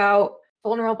talk about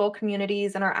vulnerable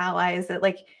communities and our allies, that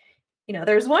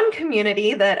there's one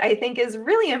community that I think is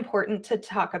really important to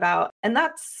talk about, and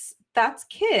that's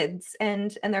kids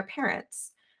and their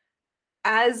parents.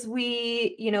 As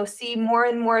we, see more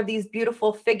and more of these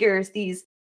beautiful figures, these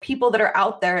people that are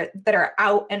out there, that are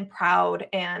out and proud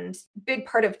and big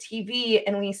part of TV,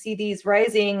 and we see these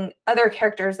rising other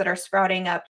characters that are sprouting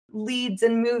up, leads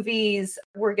in movies.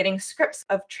 We're getting scripts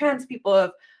of trans people,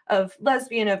 of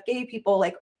lesbian, of gay people.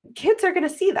 Like, kids are going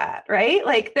to see that, right?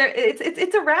 Like,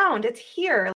 it's around, it's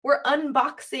here. We're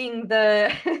unboxing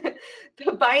the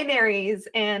the binaries,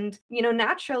 and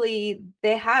naturally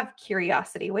they have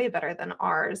curiosity way better than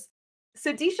ours.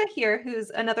 So Disha here, who's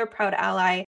another proud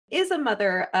ally, is a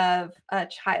mother of a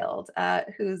child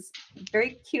who's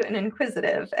very cute and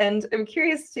inquisitive, and I'm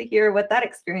curious to hear what that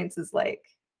experience is like.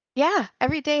 Yeah,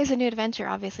 every day is a new adventure,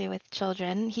 obviously, with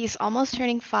children. He's almost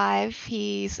turning 5.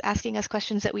 He's asking us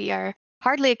questions that we are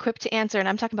hardly equipped to answer, and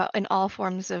I'm talking about in all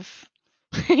forms of,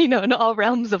 in all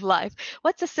realms of life.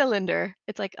 What's a cylinder?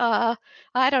 It's like, I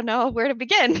don't know where to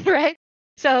begin, right?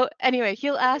 So anyway,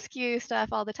 he'll ask you stuff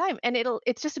all the time, and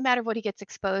it's just a matter of what he gets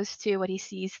exposed to, what he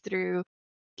sees through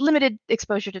limited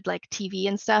exposure to like TV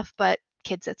and stuff, but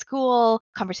kids at school,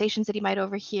 conversations that he might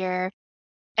overhear,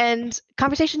 and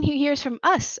conversation he hears from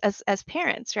us as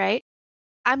parents, right?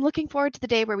 I'm looking forward to the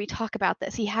day where we talk about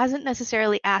this. He hasn't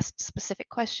necessarily asked specific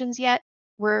questions yet.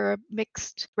 We're a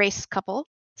mixed race couple,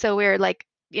 so we're like,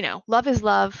 love is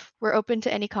love. We're open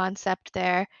to any concept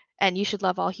there, and you should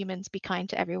love all humans, be kind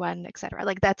to everyone, etc.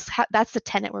 Like that's the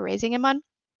tenet we're raising him on.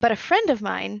 But a friend of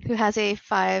mine who has a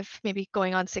 5, maybe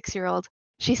going on 6-year-old,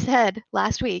 she said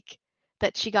last week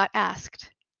that she got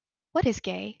asked, "What is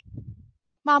gay?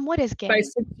 Mom, what is gay?" By a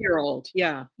 6-year-old,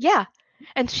 yeah. Yeah.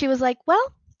 And she was like,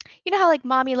 well, you know how like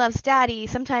mommy loves daddy,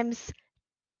 sometimes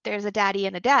there's a daddy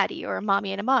and a daddy, or a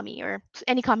mommy and a mommy, or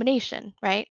any combination,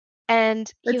 right?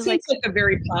 And he was seems like a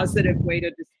very positive way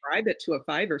to describe it to a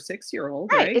 5 or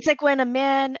 6-year-old, right? It's like when a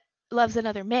man loves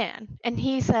another man. And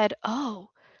he said, oh,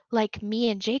 like me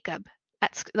and Jacob.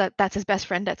 That's his best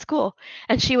friend at school.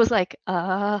 And she was like,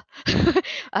 kind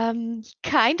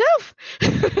of.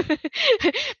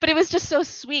 But it was just so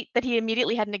sweet that he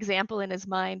immediately had an example in his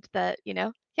mind that,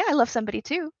 yeah, I love somebody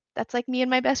too. That's like me and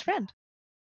my best friend.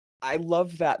 I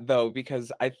love that though,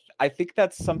 because I think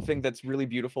that's something that's really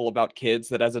beautiful about kids,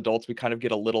 that as adults we kind of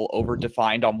get a little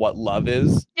over-defined on what love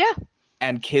is. Yeah.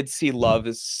 And kids see love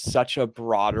as such a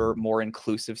broader, more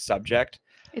inclusive subject.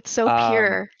 It's so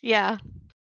pure. Yeah.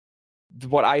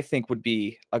 What I think would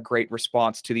be a great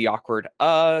response to the awkward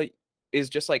is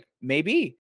just like,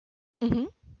 maybe. Mm-hmm.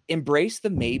 Embrace the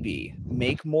maybe.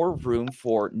 Make more room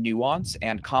for nuance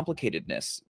and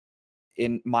complicatedness.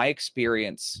 In my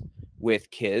experience with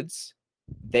kids,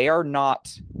 they're not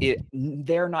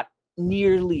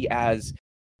nearly as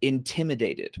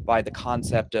intimidated by the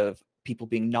concept of people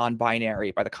being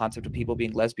non-binary, by the concept of people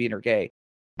being lesbian or gay,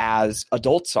 as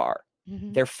adults are.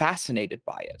 Mm-hmm. They're fascinated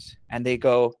by it, and they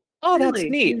go, oh, really?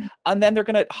 That's neat. And then they're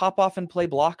going to hop off and play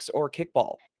blocks or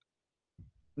kickball.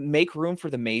 make room for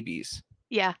the maybes.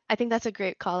 Yeah, I think that's a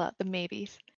great call out, the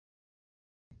maybes.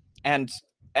 And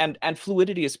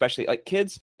fluidity, especially like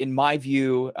kids, in my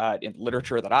view, in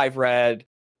literature that I've read,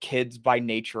 kids by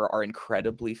nature are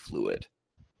incredibly fluid,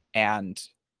 and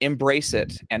embrace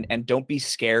it, and don't be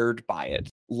scared by it.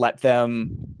 Let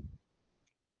them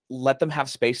have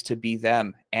space to be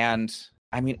them. And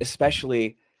I mean,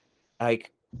 especially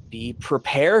like, be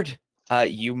prepared.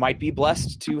 You might be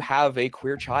blessed to have a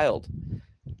queer child,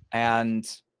 and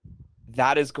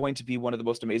that is going to be one of the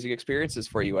most amazing experiences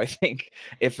for you, I think,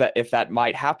 if that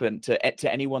might happen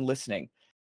to anyone listening.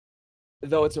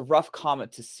 Though it's a rough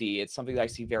comment to see, it's something that I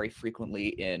see very frequently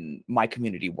in my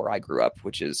community where I grew up,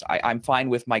 which is I'm fine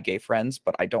with my gay friends,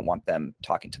 but I don't want them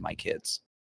talking to my kids.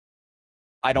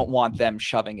 I don't want them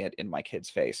shoving it in my kid's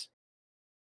face.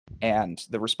 And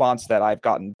the response that I've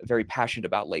gotten very passionate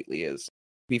about lately is,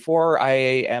 before I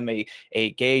am a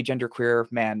gay,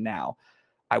 genderqueer man now,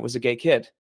 I was a gay kid.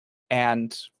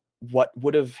 And what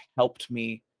would have helped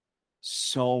me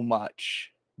so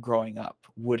much growing up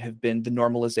would have been the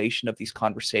normalization of these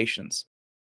conversations.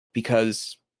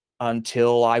 Because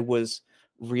until I was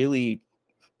really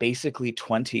basically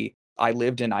 20, I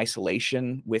lived in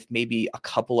isolation with maybe a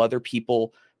couple other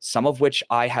people, some of which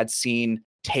I had seen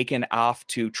taken off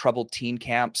to troubled teen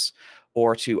camps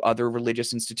or to other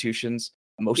religious institutions,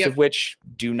 most of which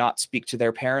do not speak to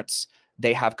their parents.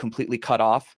 They have completely cut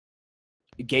off.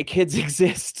 Gay kids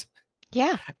exist.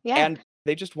 Yeah. And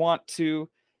they just want to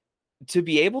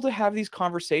be able to have these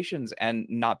conversations and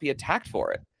not be attacked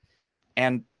for it.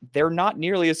 And they're not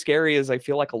nearly as scary as I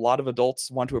feel like a lot of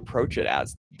adults want to approach it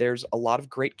as. There's a lot of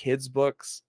great kids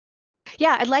books.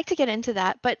 Yeah, I'd like to get into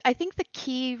that, but I think the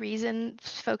key reason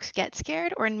folks get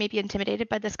scared or maybe intimidated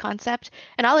by this concept,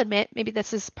 and I'll admit, maybe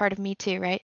this is part of me too,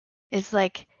 right? Is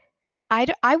like,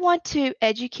 I want to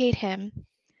educate him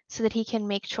so that he can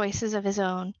make choices of his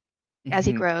own as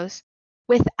he grows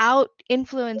without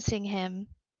influencing him,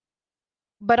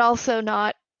 but also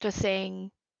not just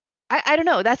saying, I don't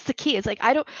know, that's the key. It's like,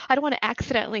 I don't want to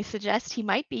accidentally suggest he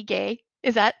might be gay.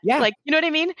 Is that like, you know what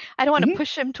I mean? I don't want to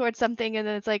push him towards something and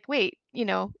then it's like, wait,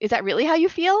 is that really how you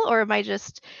feel? Or am I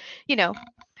just,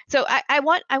 so I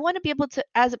want to be able to,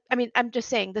 I'm just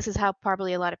saying this is how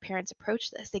probably a lot of parents approach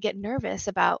this. They get nervous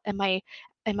about, am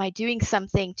I doing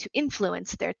something to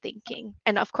influence their thinking?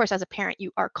 And of course, as a parent,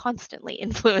 you are constantly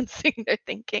influencing their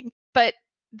thinking. But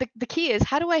the key is,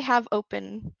 how do I have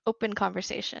open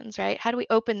conversations, right? How do we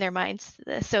open their minds to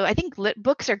this? So I think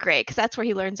books are great because that's where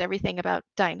he learns everything about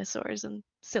dinosaurs and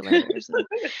cylinders.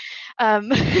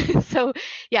 So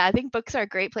yeah, I think books are a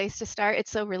great place to start. It's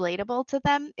so relatable to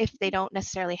them if they don't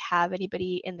necessarily have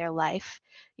anybody in their life,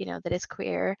 that is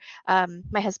queer.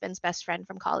 My husband's best friend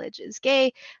from college is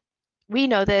gay. We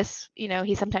know this,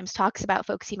 he sometimes talks about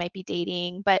folks he might be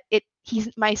dating, but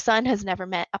my son has never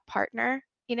met a partner,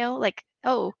 like,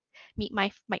 oh, meet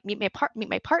my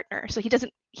partner. So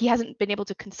he hasn't been able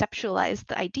to conceptualize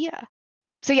the idea.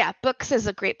 So yeah, books is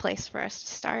a great place for us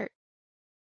to start.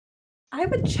 I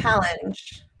would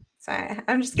challenge. Sorry,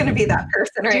 I'm just going to be that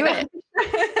person right now.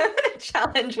 I'm going to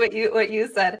challenge what you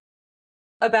said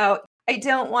about, I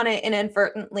don't want to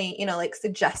inadvertently, like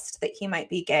suggest that he might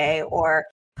be gay or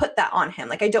put that on him.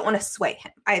 Like, I don't want to sway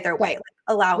him either way, like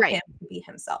allow him to be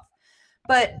himself.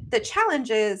 But the challenge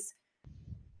is,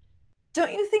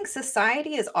 don't you think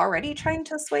society is already trying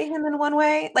to sway him in one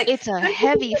way? Like, it's a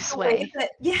heavy sway.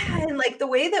 And like the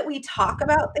way that we talk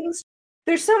about things,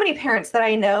 there's so many parents that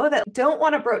I know that don't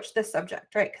want to broach this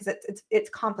subject, right? Because it's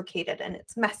complicated and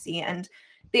it's messy and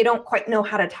they don't quite know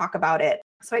how to talk about it.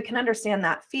 So I can understand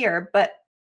that fear, but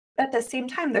at the same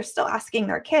time, they're still asking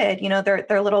their kid,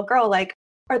 their little girl, like,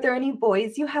 are there any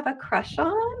boys you have a crush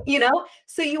on?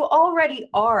 So you already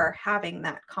are having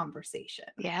that conversation.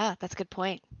 Yeah, that's a good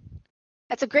point.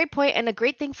 That's a great point and a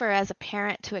great thing for as a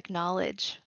parent to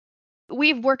acknowledge.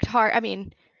 We've worked hard.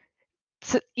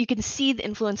 So you can see the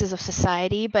influences of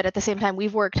society, but at the same time,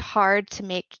 we've worked hard to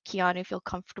make Keanu feel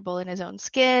comfortable in his own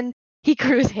skin. He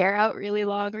grew his hair out really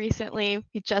long recently.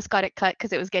 He just got it cut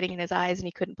because it was getting in his eyes and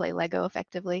he couldn't play Lego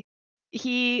effectively.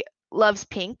 He loves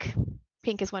pink.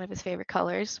 Pink is one of his favorite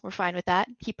colors. We're fine with that.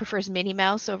 He prefers Minnie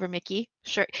Mouse over Mickey.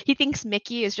 Sure. He thinks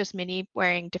Mickey is just Minnie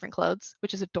wearing different clothes,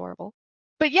 which is adorable.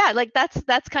 But yeah, like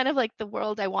that's kind of like the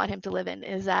world I want him to live in,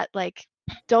 is that like,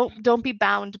 don't be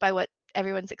bound by what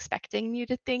everyone's expecting you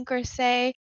to think or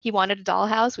say. He wanted a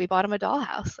dollhouse. We bought him a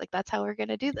dollhouse. Like, that's how we're going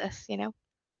to do this,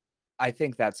 I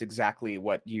think that's exactly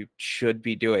what you should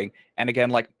be doing. And again,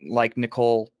 like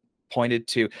Nicole pointed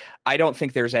to, I don't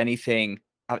think there's anything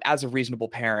as a reasonable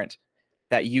parent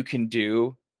that you can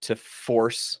do to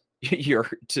force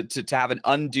to have an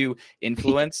undue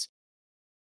influence.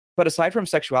 But aside from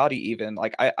sexuality, even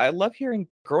like I love hearing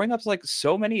growing up, like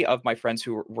so many of my friends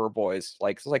who were boys,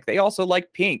 like they also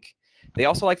like pink. They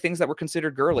also like things that were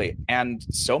considered girly. And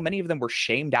so many of them were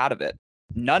shamed out of it.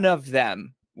 None of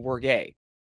them were gay,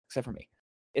 except for me.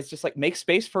 It's just like make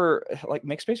space for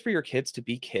your kids to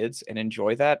be kids and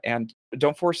enjoy that. And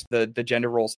don't force the gender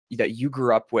roles that you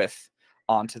grew up with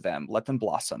onto them. Let them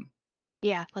blossom.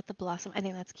 Yeah, let them blossom. I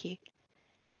think that's key.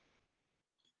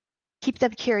 Keep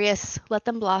them curious, let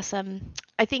them blossom.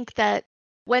 I think that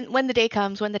when the day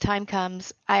comes, when the time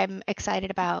comes, I'm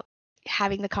excited about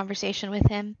having the conversation with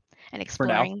him and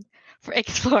exploring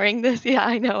this. Yeah,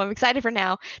 I know. I'm excited for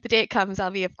now. The day it comes, I'll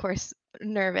be, of course,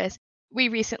 nervous. We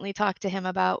recently talked to him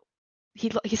about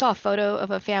he saw a photo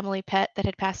of a family pet that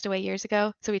had passed away years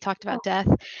ago. So we talked about death,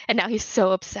 and now he's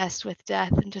so obsessed with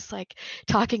death and just like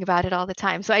talking about it all the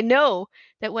time. So I know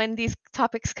that when these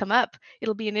topics come up,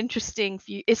 it'll be an interesting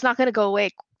it's not going to go away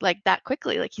like that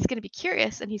quickly. Like he's going to be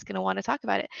curious and he's going to want to talk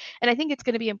about it. And I think it's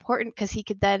going to be important because he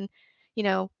could then,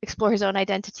 explore his own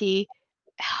identity,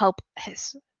 help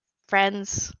his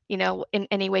friends, in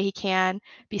any way he can,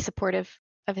 be supportive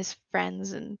of his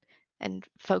friends and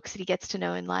folks that he gets to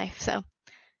know in life. So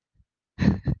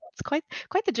it's quite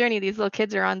the journey these little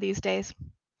kids are on these days.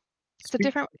 It's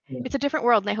a different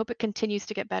world, and I hope it continues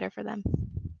to get better for them.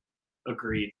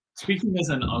 Agreed. Speaking as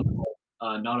an uncle,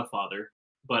 not a father,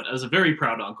 but as a very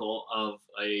proud uncle of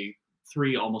a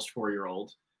 3, almost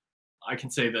 4-year-old, I can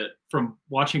say that from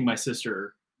watching my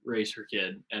sister raise her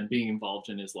kid and being involved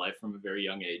in his life from a very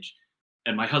young age,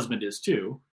 and my husband is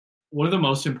too, one of the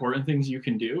most important things you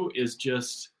can do is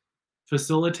just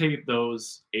facilitate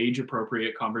those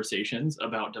age-appropriate conversations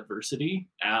about diversity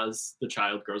as the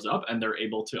child grows up and they're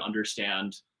able to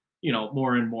understand,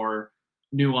 more and more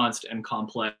nuanced and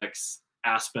complex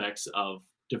aspects of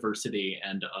diversity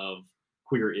and of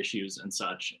queer issues and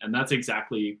such. And that's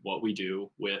exactly what we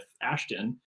do with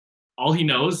Ashton. All he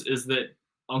knows is that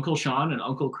Uncle Sean and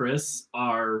Uncle Chris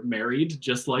are married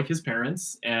just like his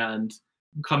parents and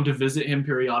come to visit him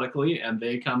periodically. And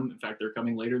they come, in fact, they're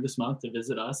coming later this month to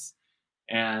visit us.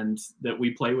 And that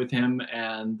we play with him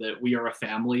and that we are a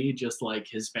family just like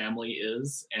his family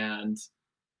is. And,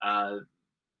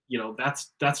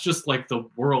 that's just like the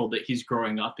world that he's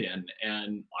growing up in.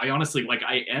 And I honestly,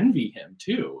 I envy him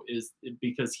too, is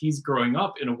because he's growing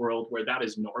up in a world where that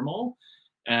is normal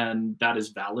and that is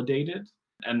validated.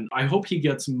 And I hope he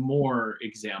gets more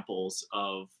examples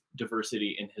of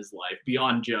diversity in his life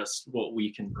beyond just what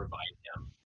we can provide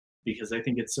him. Because I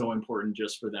think it's so important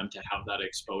just for them to have that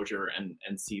exposure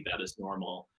and see that as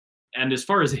normal. And as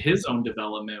far as his own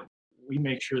development, we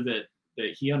make sure that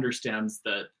he understands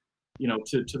that,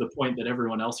 to the point that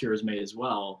everyone else here has made as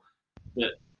well,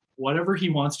 that whatever he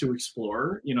wants to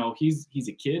explore, he's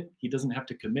a kid. He doesn't have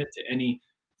to commit to any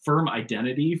firm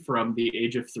identity from the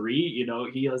age of 3.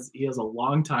 He has a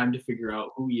long time to figure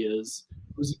out who he is,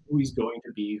 who he's going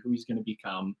to be, who he's going to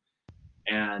become.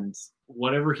 And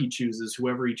whatever he chooses,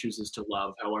 whoever he chooses to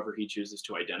love, however he chooses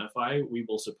to identify, we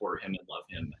will support him and love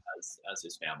him as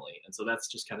his family. And so that's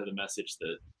just kind of the message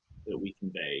that we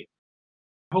convey.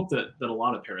 I hope that a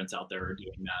lot of parents out there are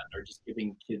doing that, are just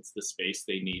giving kids the space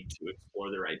they need to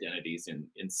explore their identities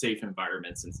in safe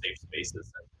environments and safe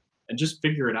spaces and just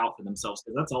figure it out for themselves,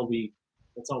 because that's all we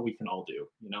can all do,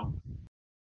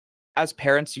 As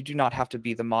parents, you do not have to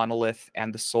be the monolith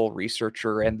and the sole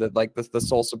researcher and the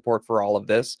sole support for all of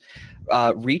this.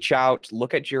 Reach out,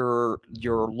 look at your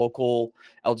local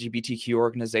LGBTQ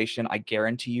organization. I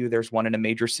guarantee you there's one in a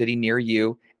major city near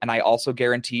you. And I also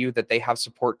guarantee you that they have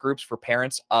support groups for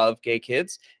parents of gay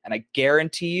kids. And I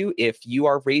guarantee you, if you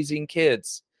are raising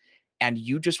kids and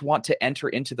you just want to enter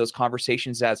into those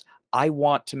conversations as, I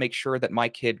want to make sure that my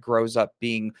kid grows up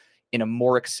being in a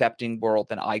more accepting world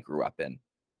than I grew up in,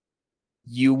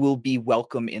 you will be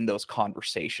welcome in those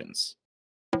conversations.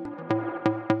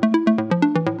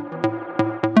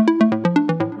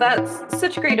 That's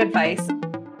such great advice.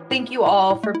 Thank you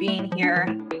all for being here.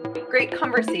 Great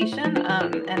conversation,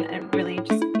 and really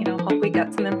just, hope we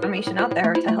got some information out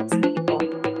there to help some people.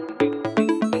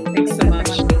 Thanks so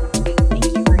much.